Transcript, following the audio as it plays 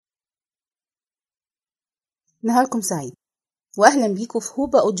نهاركم سعيد وأهلا بيكم في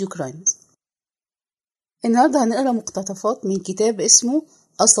هوبا أوديو كرايمز. النهاردة هنقرأ مقتطفات من كتاب اسمه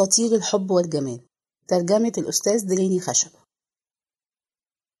أساطير الحب والجمال، ترجمة الأستاذ ديلاني خشب.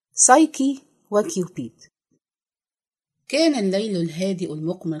 سايكي وكيوبيد. كان الليل الهادئ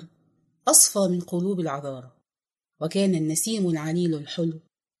المقمر أصفى من قلوب العذارى، وكان النسيم العليل الحلو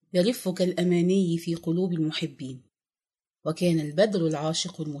يرف كالأماني في قلوب المحبين، وكان البدر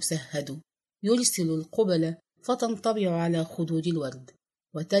العاشق المسهد يرسل القبل فتنطبع على خدود الورد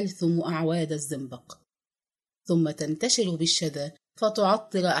وتلثم أعواد الزنبق، ثم تنتشر بالشذا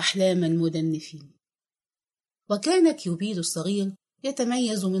فتعطر أحلام المدنفين. وكان كيوبيد الصغير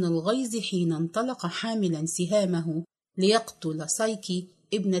يتميز من الغيظ حين انطلق حاملا سهامه ليقتل سايكي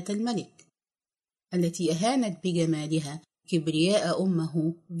ابنة الملك التي أهانت بجمالها كبرياء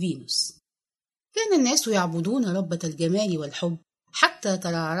أمه فينوس. كان الناس يعبدون ربة الجمال والحب حتى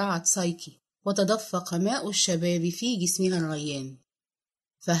ترعرعت سايكي وتدفق ماء الشباب في جسمها الريان،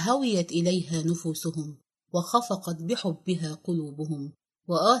 فهويت إليها نفوسهم وخفقت بحبها قلوبهم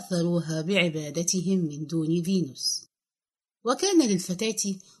وآثروها بعبادتهم من دون فينوس. وكان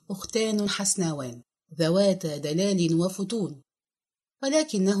للفتاة أختان حسناوان ذواتا دلال وفتون،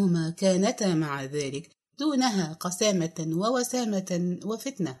 ولكنهما كانتا مع ذلك دونها قسامة ووسامة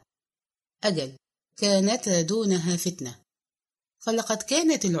وفتنة. أجل، كانتا دونها فتنة، فلقد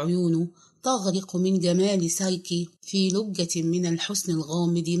كانت العيون تغرق من جمال سايكي في لجة من الحسن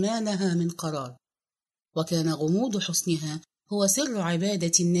الغامض ما لها من قرار، وكان غموض حسنها هو سر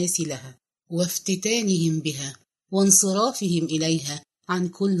عبادة الناس لها وافتتانهم بها وانصرافهم إليها عن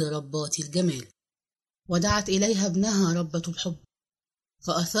كل ربات الجمال. ودعت إليها ابنها ربة الحب،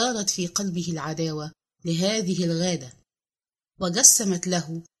 فأثارت في قلبه العداوة لهذه الغادة، وجسمت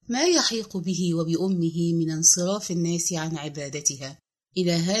له ما يحيق به وبأمه من انصراف الناس عن عبادتها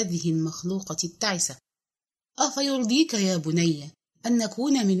إلى هذه المخلوقة التعسة. أفيرضيك يا بني أن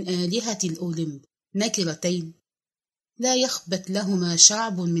نكون من آلهة الأولمب نكرتين لا يخبت لهما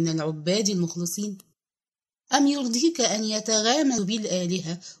شعب من العباد المخلصين؟ أم يرضيك أن يتغامز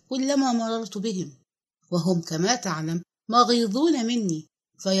بالآلهة كلما مررت بهم وهم كما تعلم مغيظون مني،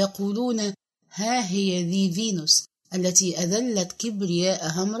 فيقولون ها هي ذي فينوس التي أذلت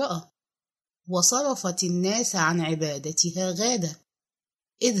كبرياءها امرأة وصرفت الناس عن عبادتها غادة.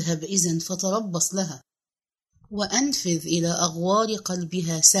 اذهب إذن فتربص لها وأنفذ إلى أغوار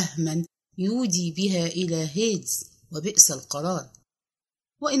قلبها سهما يودي بها إلى هيدز، وبئس القرار.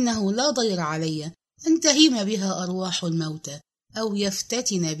 وإنه لا ضير علي أن تهيم بها أرواح الموتى أو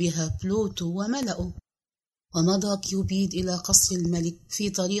يفتتن بها بلوتو وملأه. ومضى كيوبيد إلى قصر الملك في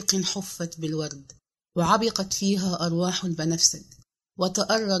طريق حفت بالورد، وعبقت فيها أرواح البنفسج،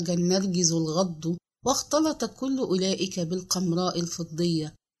 وتأرج النرجز الغض، واختلط كل أولئك بالقمراء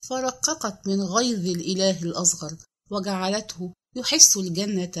الفضية، فرققت من غيظ الإله الأصغر وجعلته يحس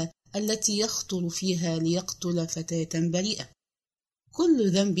الجنة التي يخطر فيها ليقتل فتاة بريئة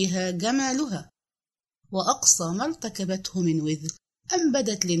كل ذنبها جمالها، وأقصى ما ارتكبته من وزر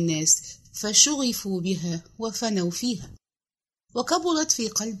أنبدت للناس فشغفوا بها وفنوا فيها. وكبرت في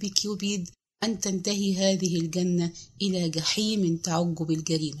قلب كيوبيد أن تنتهي هذه الجنة إلى جحيم تعج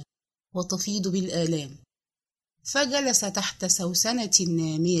بالجريمة وتفيض بالآلام، فجلس تحت سوسنة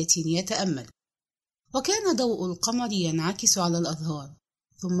نامية يتأمل، وكان ضوء القمر ينعكس على الأزهار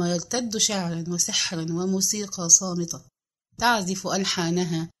ثم يرتد شعرا وسحرا وموسيقى صامتة تعزف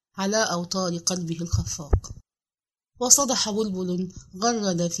ألحانها على أوتار قلبه الخفاق. وصدح بلبل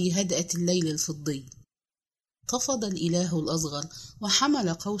غرد في هدأة الليل الفضي، طفد الإله الأصغر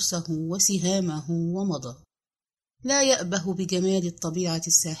وحمل قوسه وسهامه ومضى، لا يأبه بجمال الطبيعة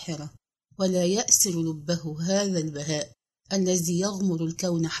الساحرة ولا يأسر لبه هذا البهاء الذي يغمر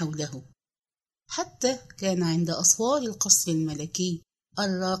الكون حوله، حتى كان عند أسوار القصر الملكي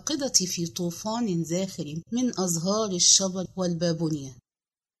الراقدة في طوفان زاخر من أزهار الشبر والبابونيا،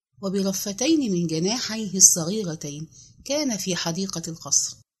 وبرفتين من جناحيه الصغيرتين كان في حديقة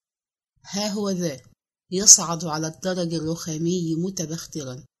القصر. ها هو ذا يصعد على الدرج الرخامي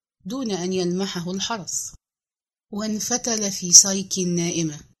متبخترا دون أن يلمحه الحرس، وانفتل في سايكي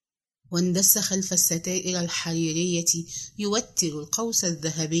النائمة، واندس خلف الستائر الحريرية يوتر القوس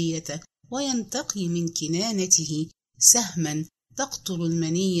الذهبية وينتقي من كنانته سهما تقطر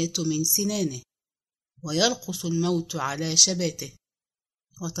المنية من سنانه، ويرقص الموت على شباته.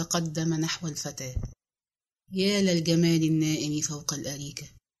 وتقدم نحو الفتاة. يا للجمال النائم فوق الأريكة،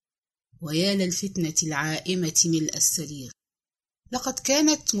 ويا للفتنة العائمة ملء السرير. لقد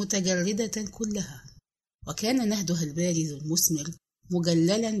كانت متجردة كلها، وكان نهدها البارز المثمر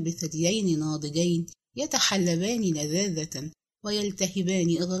مجللا بثديين ناضجين يتحلبان لذاذة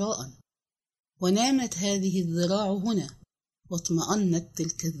ويلتهبان إغراء، ونامت هذه الذراع هنا، واطمأنت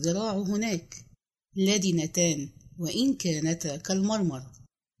تلك الذراع هناك، لدنتان وإن كانتا كالمرمر،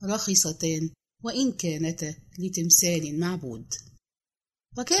 رخصتان وإن كانتا لتمثال معبود.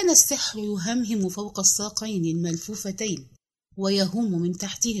 وكان السحر يهمهم فوق الساقين الملفوفتين، ويهم من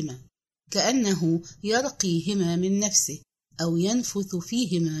تحتهما، كأنه يرقيهما من نفسه أو ينفث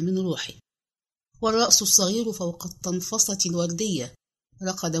فيهما من روحه. والرأس الصغير فوق التنفصة الوردية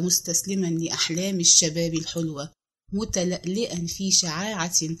رقد مستسلما لأحلام الشباب الحلوة، متلألئا في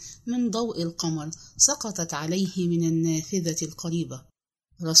شعاعة من ضوء القمر سقطت عليه من النافذة القريبة،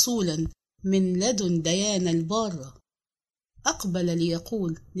 رسولا من لدن ديانا البارة. أقبل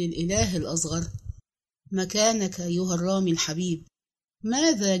ليقول للإله الأصغر: مكانك أيها الرامي الحبيب،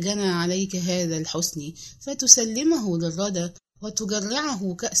 ماذا جنى عليك هذا الحسن فتسلمه للردى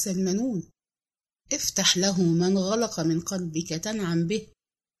وتجرعه كأس المنون؟ افتح له من غلق من قلبك تنعم به،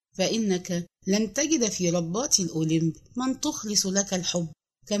 فإنك لن تجد في ربات الأولمب من تخلص لك الحب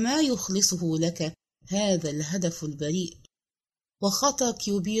كما يخلصه لك هذا الهدف البريء. وخطى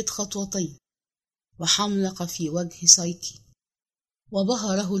كيوبيد خطوتين، وحملق في وجه سايكي،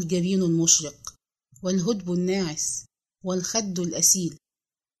 وبهره الجبين المشرق والهدب الناعس والخد الأسيل،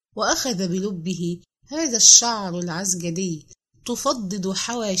 وأخذ بلبه هذا الشعر العزجدي تفضد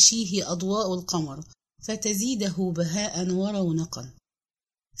حواشيه أضواء القمر فتزيده بهاء ورونقا.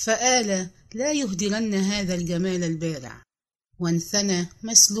 فآل لا يهدرن هذا الجمال البارع، وانثنى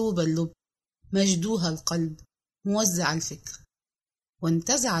مسلوب اللب مجدوها القلب موزع الفكر،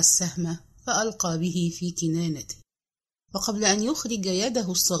 وانتزع السهم فألقى به في كنانته. وقبل أن يخرج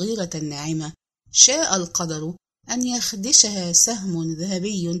يده الصغيرة الناعمة شاء القدر أن يخدشها سهم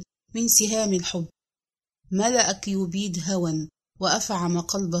ذهبي من سهام الحب. ملأ كيوبيد هوى وأفعم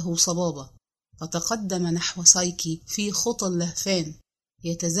قلبه صبابة، فتقدم نحو سايكي في خطى اللهفان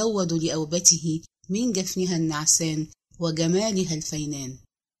يتزود لأوبته من جفنها النعسان وجمالها الفينان،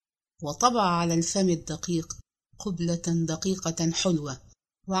 وطبع على الفم الدقيق قبلة دقيقة حلوة،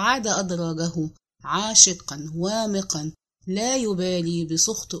 وعاد أدراجه عاشقا وامقا لا يبالي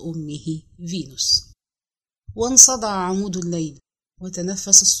بسخط أمه فينوس. وانصدع عمود الليل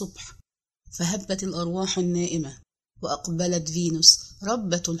وتنفس الصبح، فهبت الأرواح النائمة، وأقبلت فينوس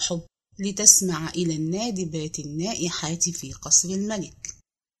ربة الحب لتسمع إلى النادبات النائحات في قصر الملك،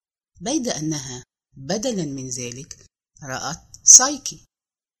 بيد أنها بدلا من ذلك رأت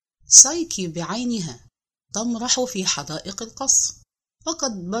سايكي بعينها تمرح في حدائق القصر،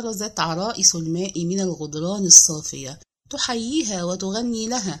 فقد برزت عرائس الماء من الغدران الصافية تحييها وتغني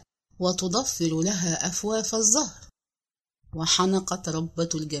لها وتضفر لها أفواف الزهر. وحنقت ربة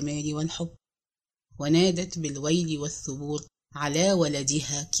الجمال والحب، ونادت بالويل والثبور على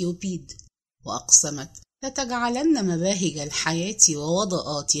ولدها كيوبيد، وأقسمت لتجعلن مباهج الحياة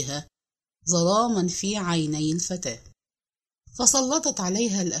ووضآتها ظلاما في عيني الفتاة. فسلطت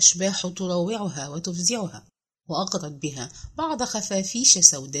عليها الأشباح تروعها وتفزعها، وأغرت بها بعض خفافيش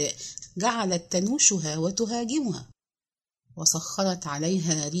سوداء جعلت تنوشها وتهاجمها، وسخرت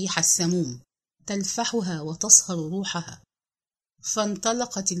عليها ريح السموم تلفحها وتصهر روحها.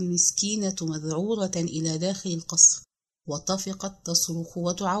 فانطلقت المسكينة مذعورة إلى داخل القصر، وطفقت تصرخ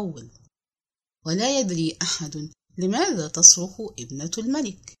وتعول، ولا يدري أحد لماذا تصرخ ابنة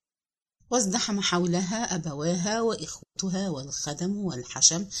الملك. وازدحم حولها أبواها وإخوتها والخدم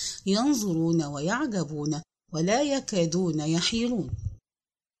والحشم ينظرون ويعجبون ولا يكادون يحيرون.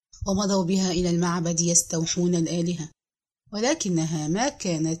 ومضوا بها إلى المعبد يستوحون الآلهة، ولكنها ما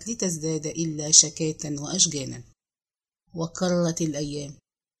كانت لتزداد إلا شكاة وأشجانا. وكرت الأيام،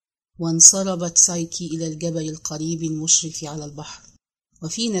 وانصربت سايكي إلى الجبل القريب المشرف على البحر،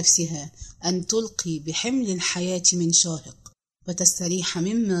 وفي نفسها أن تلقي بحمل الحياة من شاهق فتستريح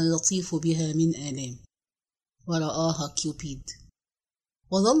مما يطيف بها من آلام. ورآها كيوبيد،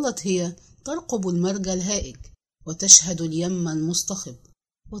 وظلت هي ترقب المرج الهائج وتشهد اليم المصطخب،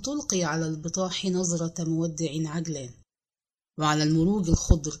 وتلقي على البطاح نظرة مودع عجلان، وعلى المروج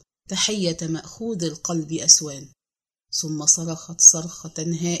الخضر تحية مأخوذ القلب أسوان. ثم صرخت صرخة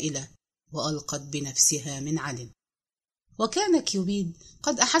هائلة وألقت بنفسها من علم. وكان كيوبيد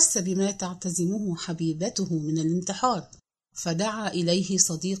قد أحس بما تعتزمه حبيبته من الانتحار، فدعا إليه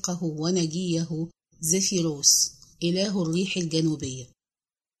صديقه ونجيه زفيروس إله الريح الجنوبية،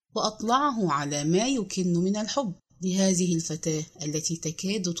 وأطلعه على ما يكن من الحب لهذه الفتاة التي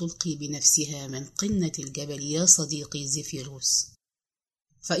تكاد تلقي بنفسها من قمة الجبل. يا صديقي زفيروس،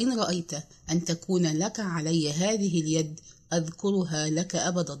 فإن رأيت أن تكون لك علي هذه اليد أذكرها لك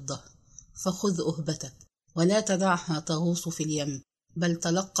أبد الدهر، فخذ أهبتك ولا تدعها تغوص في اليم، بل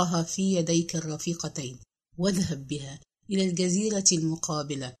تلقها في يديك الرفيقتين، واذهب بها إلى الجزيرة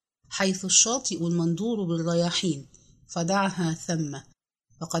المقابلة حيث الشاطئ المندور بالرياحين، فدعها ثم،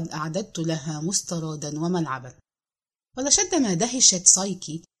 فقد أعددت لها مسترادا وملعبا. ولشدما دهشت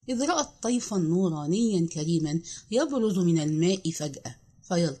سايكي إذ رأت طيفا نورانيا كريما يبرز من الماء فجأة،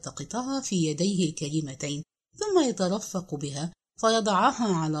 فيلتقطها في يديه الكريمتين، ثم يترفق بها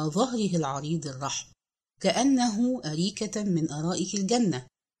فيضعها على ظهره العريض الرحب كأنه أريكة من أرائك الجنة،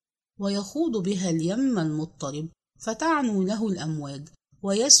 ويخوض بها اليم المضطرب فتعنو له الأمواج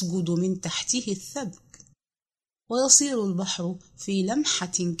ويسجد من تحته الثبك، ويصير البحر في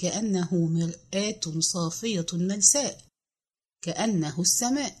لمحة كأنه مرآة صافية ملساء كأنه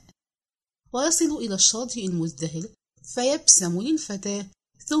السماء، ويصل إلى الشاطئ المزدهر فيبسم للفتاة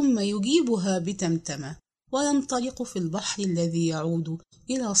ثم يجيبها بتمتمة، وينطلق في البحر الذي يعود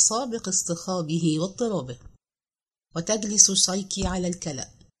إلى سابق اصطخابه واضطرابه. وتجلس سايكي على الكلأ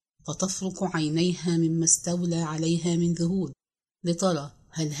فتفرق عينيها مما استولى عليها من ذهول، لترى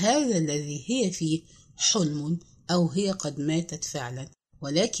هل هذا الذي هي فيه حلم أو هي قد ماتت فعلا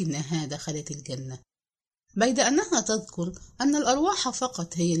ولكنها دخلت الجنة، بيد أنها تذكر أن الأرواح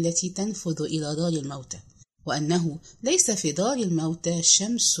فقط هي التي تنفذ إلى دار الموتى، وأنه ليس في دار الموتى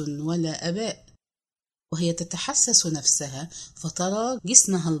شمس ولا أباء. وهي تتحسس نفسها فترى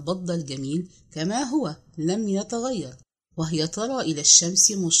جسمها البض الجميل كما هو لم يتغير، وهي ترى إلى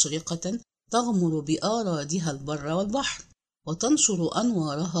الشمس مشرقة تغمر بآرادها البر والبحر وتنشر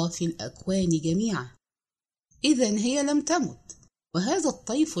أنوارها في الأكوان جميعا. إذن هي لم تمت، وهذا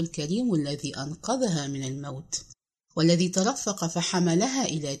الطيف الكريم الذي أنقذها من الموت والذي ترفق فحملها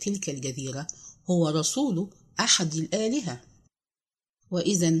إلى تلك الجزيرة هو رسول أحد الآلهة.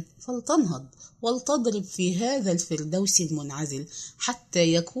 وإذن فلتنهض ولتضرب في هذا الفردوس المنعزل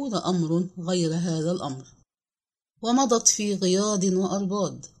حتى يكون أمر غير هذا الأمر. ومضت في غياض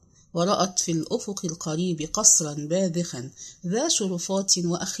وأرباض، ورأت في الأفق القريب قصرا باذخا ذا شرفات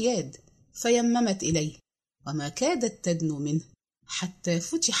وأخياد، فيممت إليه وما كادت تدنو منه حتى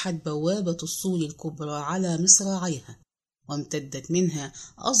فتحت بوابة السور الكبرى على مصراعيها، وامتدت منها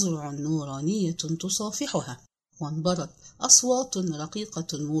أزرع نورانية تصافحها، وانبرت أصوات رقيقة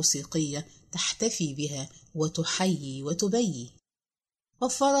موسيقية تحتفي بها وتحيي وتبيي.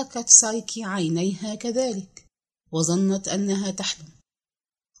 وفركت سايكي عينيها كذلك وظنت أنها تحلم،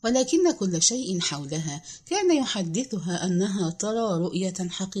 ولكن كل شيء حولها كان يحدثها أنها ترى رؤية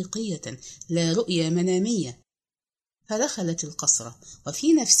حقيقية لا رؤية منامية. فدخلت القصر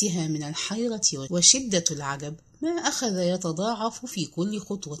وفي نفسها من الحيرة وشدة العجب ما أخذ يتضاعف في كل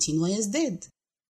خطوة ويزداد،